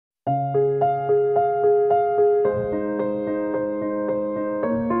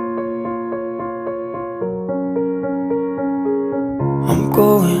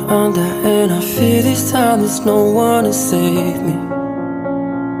going under, and I fear this time there's no one to save me.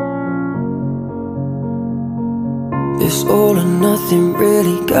 This all or nothing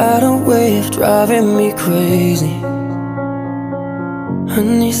really got a way of driving me crazy. I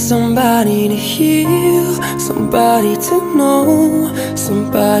need somebody to heal, somebody to know,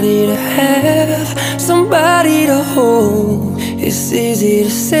 somebody to have, somebody to hold. It's easy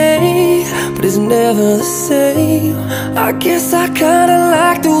to say, but it's never the same. I guess I kinda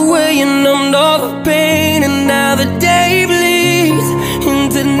like the way you numbed all the pain, and now the day bleeds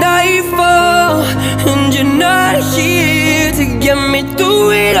into nightfall, and you're not here to get me through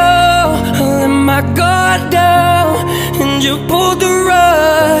it all. I let my guard down, and you pulled the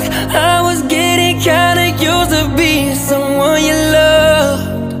rug. I was getting kinda used to being someone you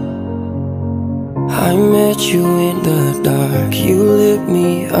loved. I met you in the dark, you lit me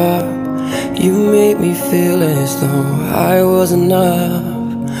up. You made me feel as though I was enough.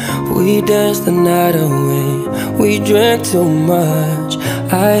 We danced the night away, we drank too much.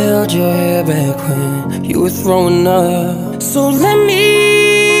 I held your hair back when you were throwing up. So let me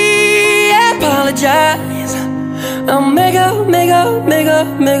apologize. I'll make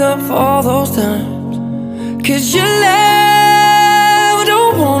up for all those times. 'Cause your love, I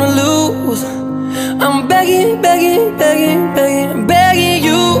don't wanna lose. I'm begging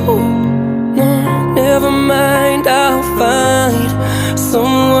you. No, never mind, I'll find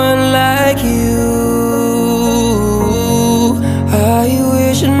someone like you. I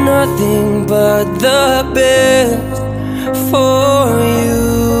wish nothing but the best for you.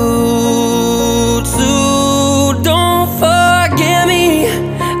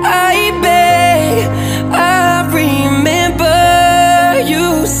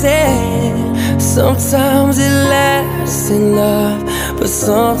 Sometimes it lasts in love, but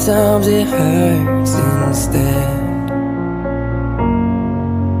sometimes it hurts instead.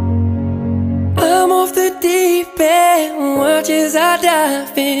 I'm off the deep end, watch as I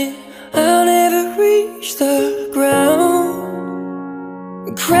dive in. I'll never reach the ground.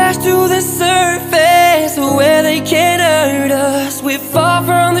 Crash to the surface where they